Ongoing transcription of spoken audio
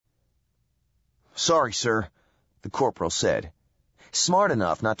"Sorry, sir," the corporal said, smart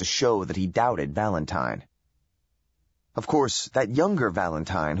enough not to show that he doubted Valentine. Of course, that younger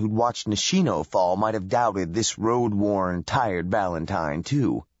Valentine who'd watched Nishino fall might have doubted this road-worn, tired Valentine,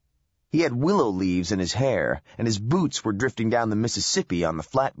 too. He had willow leaves in his hair, and his boots were drifting down the Mississippi on the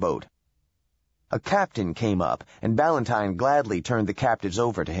flatboat. A captain came up, and Valentine gladly turned the captives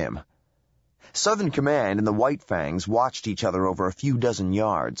over to him. Southern Command and the White Fangs watched each other over a few dozen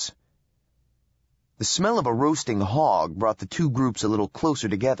yards. The smell of a roasting hog brought the two groups a little closer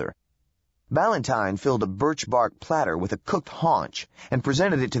together. Valentine filled a birch bark platter with a cooked haunch and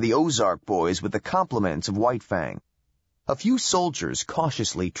presented it to the Ozark boys with the compliments of White Fang. A few soldiers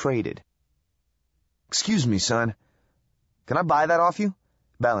cautiously traded. "Excuse me, son. Can I buy that off you?"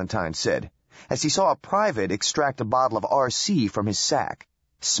 Valentine said, as he saw a private extract a bottle of RC from his sack,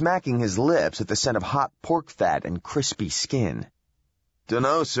 smacking his lips at the scent of hot pork fat and crispy skin.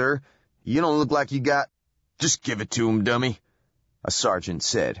 "Dunno, sir. You don't look like you got—" "Just give it to him, dummy," a sergeant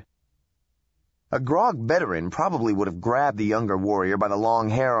said. A grog veteran probably would have grabbed the younger warrior by the long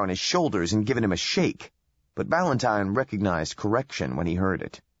hair on his shoulders and given him a shake, but Valentine recognized correction when he heard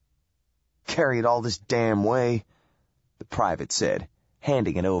it. "Carry it all this damn way," the private said,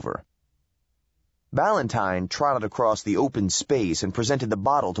 handing it over. Valentine trotted across the open space and presented the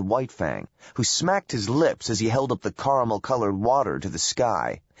bottle to White Fang, who smacked his lips as he held up the caramel-colored water to the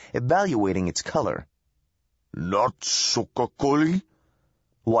sky, evaluating its color. "Not Coca-Cola,"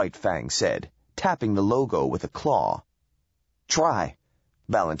 White Fang said, tapping the logo with a claw. "Try,"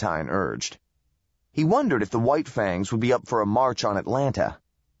 Valentine urged. He wondered if the White Fangs would be up for a march on Atlanta.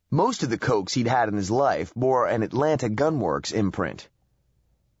 Most of the cokes he'd had in his life bore an Atlanta Gunworks imprint.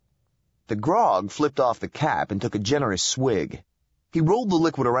 The grog flipped off the cap and took a generous swig. He rolled the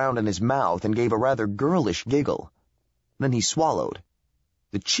liquid around in his mouth and gave a rather girlish giggle. Then he swallowed.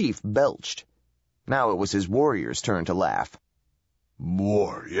 The chief belched. Now it was his warrior's turn to laugh.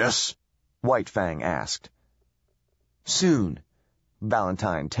 "More, yes?" White Fang asked. "Soon,"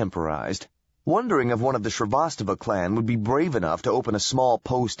 Valentine temporized, wondering if one of the Shrivastava clan would be brave enough to open a small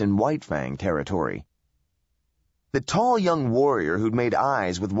post in White Fang territory. The tall young warrior who'd made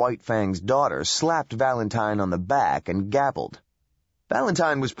eyes with White Fang's daughter slapped Valentine on the back and gabbled.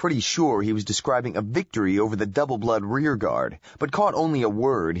 Valentine was pretty sure he was describing a victory over the double-blood rearguard, but caught only a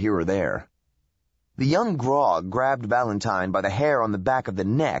word here or there. The young grog grabbed Valentine by the hair on the back of the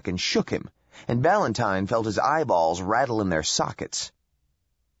neck and shook him, and Valentine felt his eyeballs rattle in their sockets.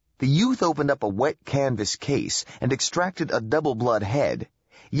 The youth opened up a wet canvas case and extracted a double-blood head,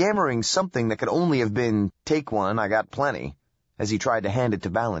 yammering something that could only have been, "Take one, I got plenty," as he tried to hand it to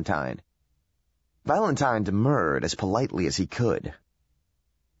Valentine. Valentine demurred as politely as he could.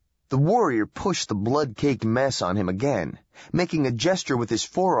 The warrior pushed the blood-caked mess on him again, making a gesture with his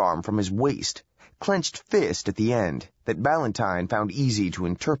forearm from his waist, clenched fist at the end, that Valentine found easy to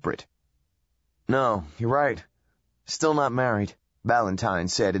interpret. "No, you're right. Still not married," Valentine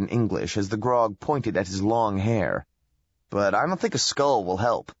said in English as the grog pointed at his long hair. "But I don't think a skull will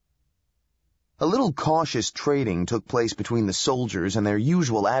help." A little cautious trading took place between the soldiers and their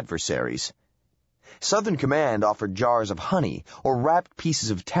usual adversaries. Southern Command offered jars of honey, or wrapped pieces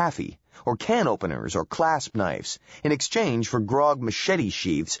of taffy, or can openers or clasp knives, in exchange for grog machete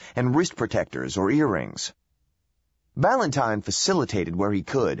sheaths and wrist protectors or earrings. Valentine facilitated where he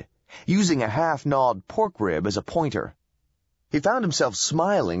could, using a half-gnawed pork rib as a pointer. He found himself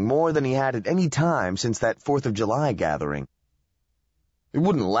smiling more than he had at any time since that 4th of July gathering. It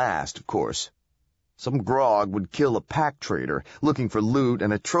wouldn't last, of course. Some grog would kill a pack trader looking for loot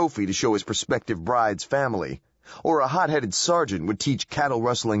and a trophy to show his prospective bride's family, or a hot-headed sergeant would teach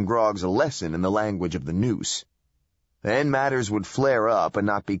cattle-rustling grogs a lesson in the language of the noose. Then matters would flare up and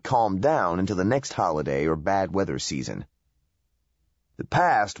not be calmed down until the next holiday or bad weather season. The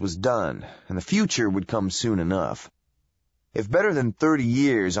past was done, and the future would come soon enough. If better than 30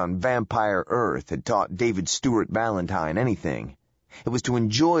 years on Vampire Earth had taught David Stewart Valentine anything, it was to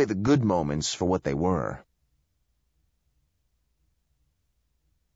enjoy the good moments for what they were.